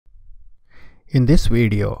In this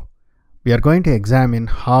video, we are going to examine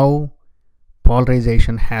how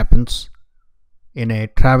polarization happens in a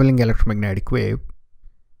traveling electromagnetic wave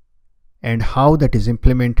and how that is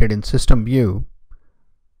implemented in SystemVue,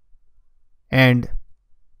 and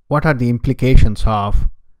what are the implications of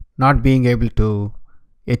not being able to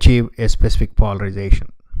achieve a specific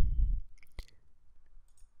polarization.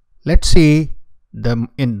 Let's see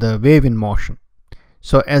the wave in motion.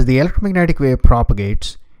 So as the electromagnetic wave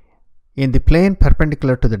propagates in the plane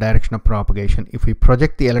perpendicular to the direction of propagation, if we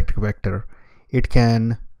project the electric vector, it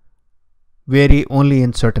can vary only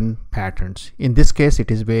in certain patterns. In this case,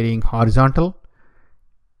 it is varying horizontal.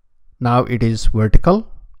 Now it is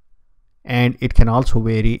vertical, and it can also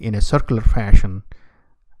vary in a circular fashion,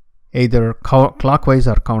 either clockwise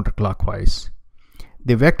or counterclockwise.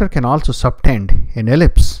 The vector can also subtend an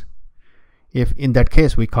ellipse. If in that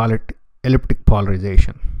case, we call it elliptic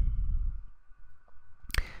polarization.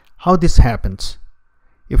 How this happens?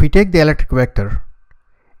 If we take the electric vector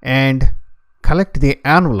and collect the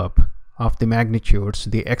envelope of the magnitudes,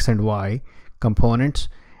 the x and y components,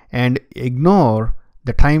 and ignore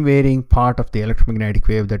the time varying part of the electromagnetic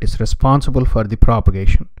wave that is responsible for the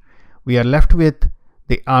propagation, we are left with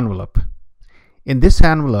the envelope. In this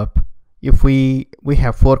envelope, if we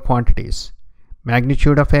have four quantities: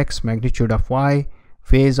 magnitude of x, magnitude of y,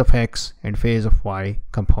 phase of x, and phase of y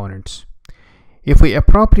components. If we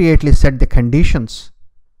appropriately set the conditions,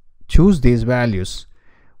 choose these values,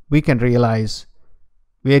 we can realize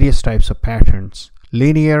various types of patterns: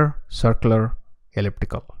 linear, circular,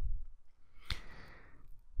 elliptical.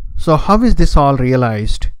 So how is this all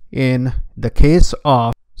realized in the case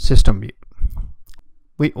of SystemVue?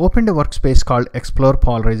 We opened a workspace called Explore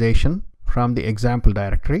Polarization from the example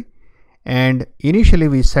directory, and initially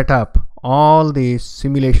we set up all the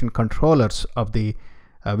simulation controllers of the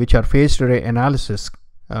which are phased array analysis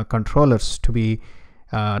controllers to be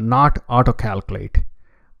not auto calculate,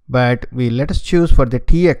 but we let us choose for the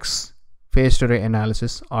TX phased array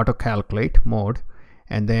analysis auto calculate mode,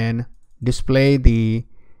 and then display the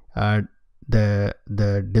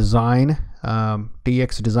design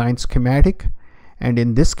TX design schematic. And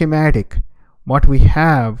in this schematic, what we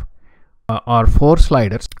have are four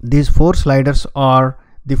sliders. These four sliders are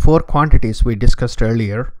the four quantities we discussed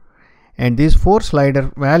earlier, and these four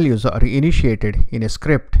slider values are initiated in a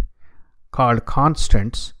script called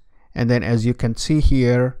constants. And then, as you can see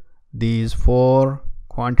here, these four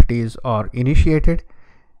quantities are initiated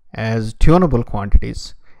as tunable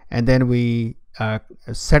quantities, and then we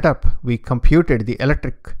computed the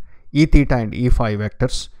electric E theta and E phi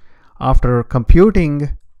vectors. After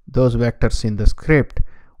computing those vectors in the script,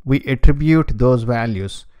 we attribute those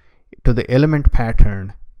values to the element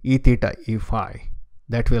pattern E theta E phi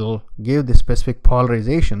that will give the specific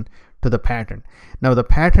polarization to the pattern. Now the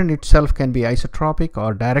pattern itself can be isotropic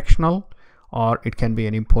or directional, or it can be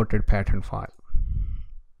an imported pattern file.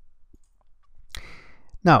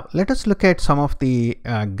 Now let us look at some of the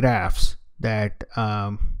graphs that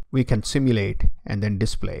we can simulate and then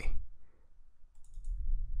display.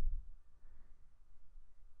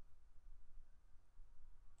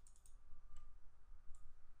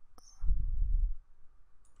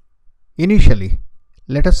 Initially,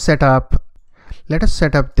 let us set up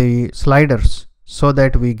the sliders so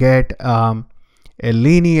that we get a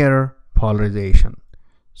linear polarization.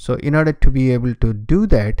 So in order to be able to do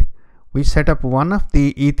that, we set up one of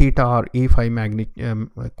the E theta or E phi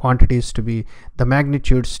quantities to be the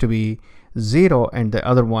magnitudes to be 0, and the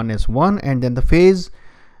other one is 1, and then the phase,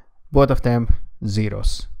 both of them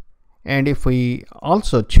zeros. And if we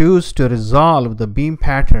also choose to resolve the beam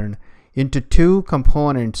pattern into two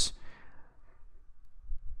components,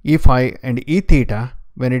 E phi and E theta,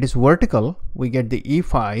 when it is vertical, we get the E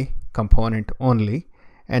phi component only.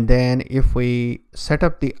 And then if we set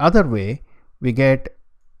up the other way, we get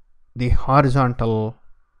the horizontal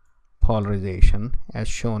polarization as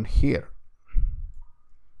shown here.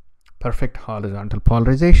 Perfect horizontal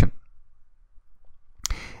polarization.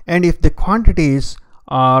 And if the quantities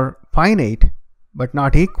are finite but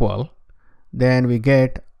not equal, then we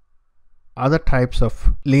get other types of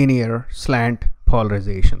linear slant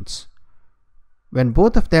polarizations. When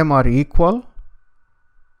both of them are equal,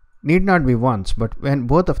 need not be once, but when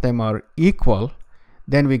both of them are equal,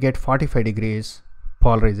 then we get 45 degrees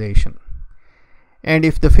polarization. And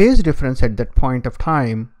if the phase difference at that point of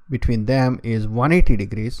time between them is 180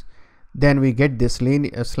 degrees, then we get this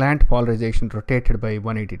slant polarization rotated by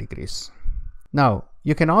 180 degrees. Now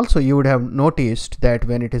you would have noticed that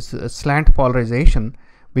when it is a slant polarization,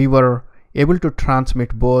 we were able to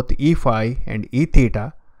transmit both E phi and E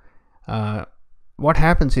theta what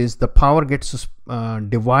happens is the power gets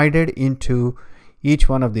divided into each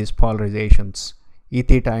one of these polarizations, E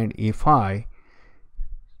theta and E phi.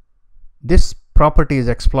 This property is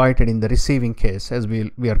exploited in the receiving case, as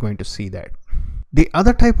we are going to see that. The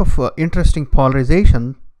other type of interesting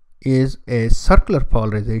polarization is a circular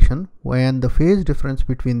polarization, when the phase difference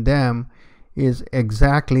between them is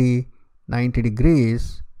exactly 90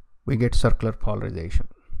 degrees, we get circular polarization.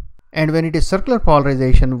 And when it is circular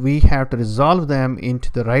polarization, we have to resolve them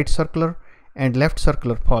into the right circular and left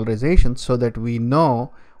circular polarization so that we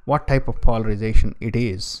know what type of polarization it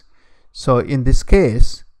is. So in this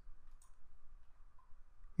case,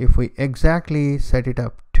 if we exactly set it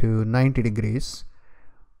up to 90 degrees,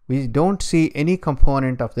 we don't see any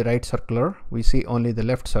component of the right circular, we see only the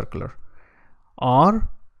left circular. Or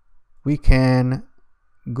we can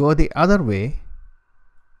go the other way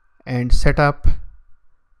and set up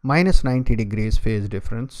minus 90 degrees phase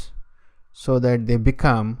difference so that they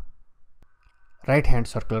become right hand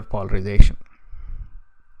circular polarization.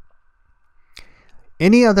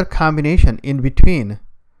 Any other combination in between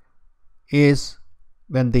is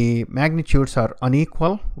when the magnitudes are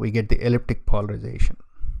unequal, we get the elliptic polarization.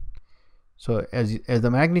 So as the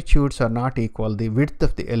magnitudes are not equal, the width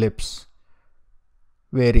of the ellipse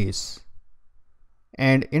varies.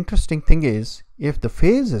 And interesting thing is, if the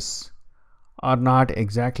phases are not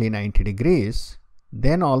exactly 90 degrees,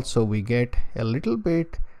 then also we get a little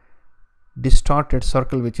bit distorted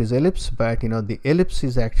circle, which is ellipse, but the ellipse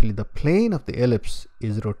is actually, the plane of the ellipse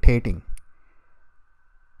is rotating.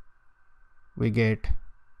 We get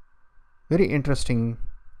very interesting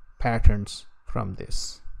patterns from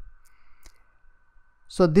this.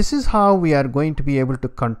 So this is how we are going to be able to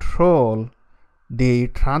control the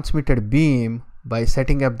transmitted beam by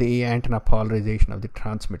setting up the antenna polarization of the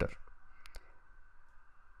transmitter.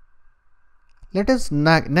 Let us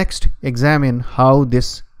next examine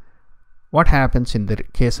what happens in the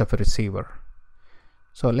case of a receiver.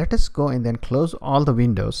 So let us go and then close all the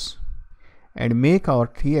windows and make our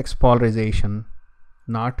TX polarization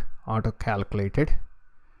not auto-calculated,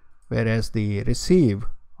 whereas the receive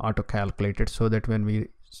auto-calculated, so that when we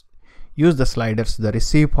use the sliders, the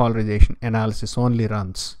receive polarization analysis only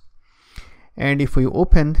runs. And if we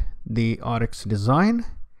open the RX design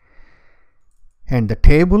and the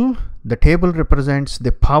table represents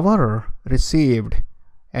the power received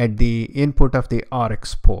at the input of the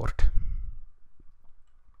RX port.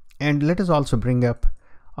 And let us also bring up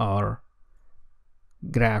our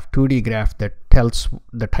graph, 2D graph, that tells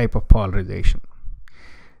the type of polarization.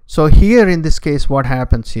 So here in this case, what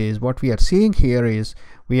happens is, what we are seeing here is,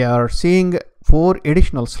 we are seeing 4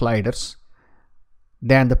 additional sliders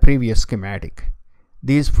than the previous schematic.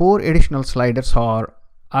 These 4 additional sliders are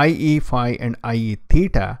IE phi and IE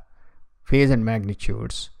theta, phase and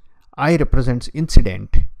magnitudes. I represents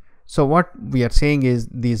incident. So what we are saying is,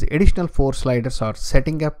 these additional 4 sliders are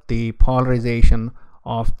setting up the polarization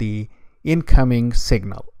of the incoming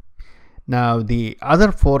signal. Now the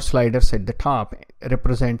other 4 sliders at the top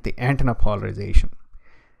represent the antenna polarization.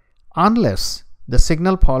 Unless the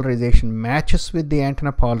signal polarization matches with the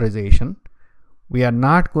antenna polarization, we are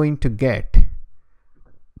not going to get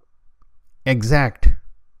exact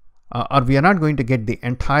or we are not going to get the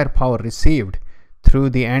entire power received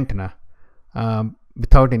through the antenna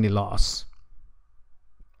without any loss.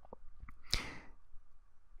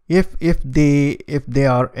 If they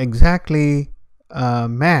are exactly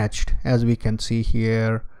matched, as we can see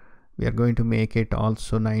here, we are going to make it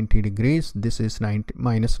also 90 degrees. This is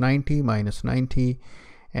minus 90,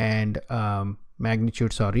 and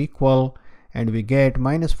magnitudes are equal, and we get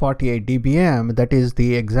minus 48 dBm. That is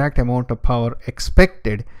the exact amount of power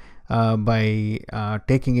expected by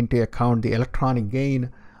taking into account the electronic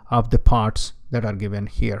gain of the parts that are given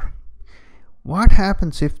here. What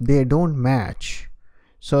happens if they don't match?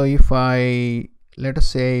 So if let us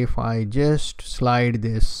say if I just slide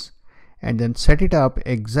this and then set it up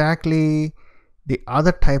exactly the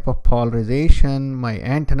other type of polarization, my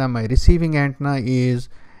receiving antenna is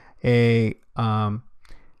a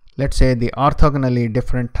let's say the orthogonally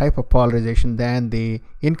different type of polarization than the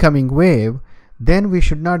incoming wave, then we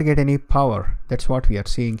should not get any power. That's what we are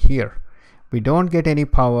seeing here. We don't get any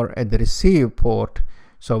power at the receive port,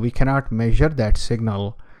 so we cannot measure that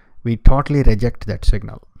signal. We totally reject that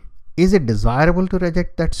signal. Is it desirable to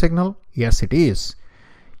reject that signal? Yes, it is.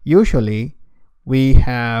 Usually we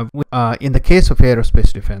have, in the case of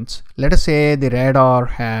aerospace defense, let us say the radar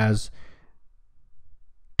has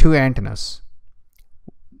 2 antennas.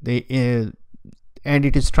 And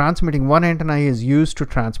it is transmitting, one antenna is used to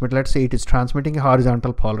transmit, let's say it is transmitting a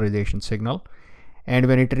horizontal polarization signal, and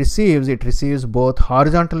when it receives both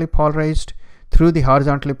horizontally polarized through the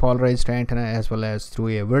horizontally polarized antenna as well as through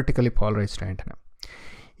a vertically polarized antenna.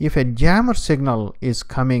 If a jammer signal is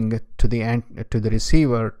coming to the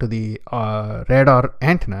receiver, to the radar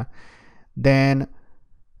antenna, then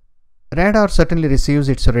radar certainly receives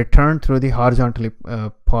its return through the horizontally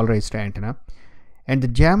polarized antenna, and the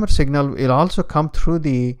jammer signal will also come through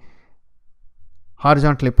the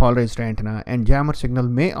horizontally polarized antenna, and jammer signal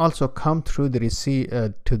may also come through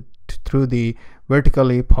the through the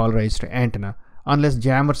vertically polarized antenna, unless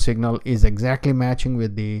jammer signal is exactly matching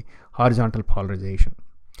with the horizontal polarization.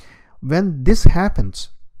 When this happens,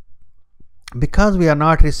 because we are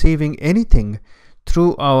not receiving anything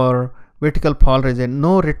through our vertical polarization,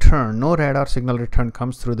 no radar signal return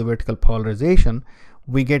comes through the vertical polarization,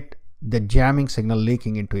 we get the jamming signal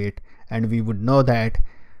leaking into it, and we would know that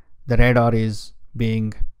the radar is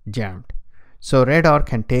being jammed. So radar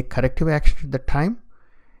can take corrective action at the time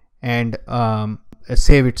and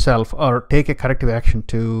save itself, or take a corrective action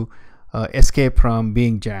to escape from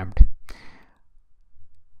being jammed.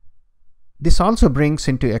 This also brings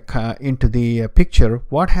into the picture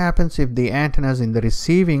what happens if the antennas in the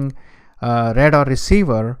receiving radar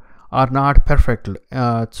receiver are not perfect.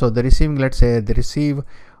 So the receiving, let's say the receive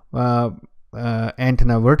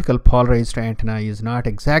antenna, vertical polarized antenna, is not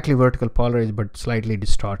exactly vertical polarized but slightly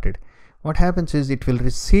distorted. What happens is it will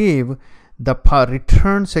receive the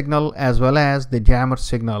return signal as well as the jammer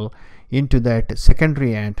signal into that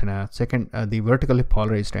secondary antenna, the vertically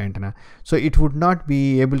polarized antenna. So it would not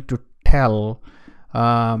be able to tell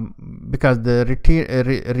because the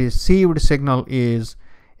received signal is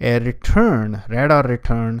a radar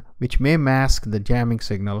return, which may mask the jamming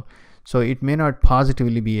signal. So it may not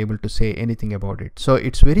positively be able to say anything about it. So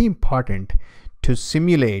it's very important to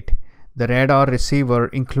simulate the radar receiver,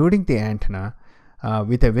 including the antenna,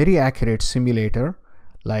 with a very accurate simulator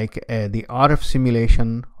like the RF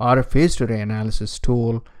simulation, RF phased array analysis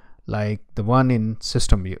tool like the one in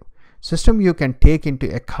SystemVue. SystemVue can take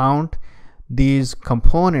into account these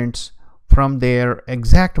components from their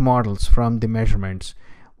exact models from the measurements.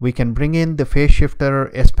 We can bring in the phase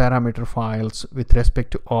shifter S parameter files with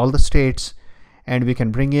respect to all the states, and we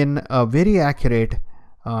can bring in very accurate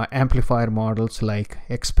amplifier models like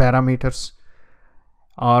X parameters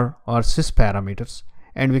or Sys parameters,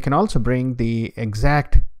 and we can also bring the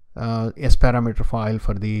exact S parameter file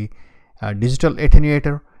for the digital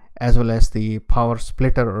attenuator as well as the power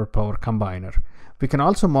splitter or power combiner. We can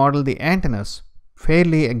also model the antennas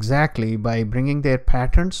fairly exactly by bringing their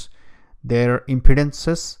patterns, their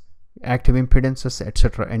impedances, active impedances,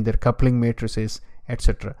 etc., and their coupling matrices,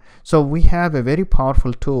 etc. So we have a very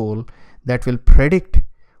powerful tool that will predict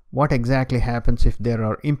what exactly happens if there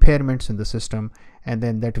are impairments in the system, and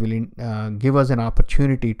then that will give us an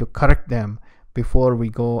opportunity to correct them before we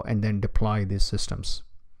go and then deploy these systems.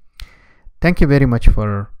 Thank you very much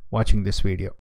for watching this video.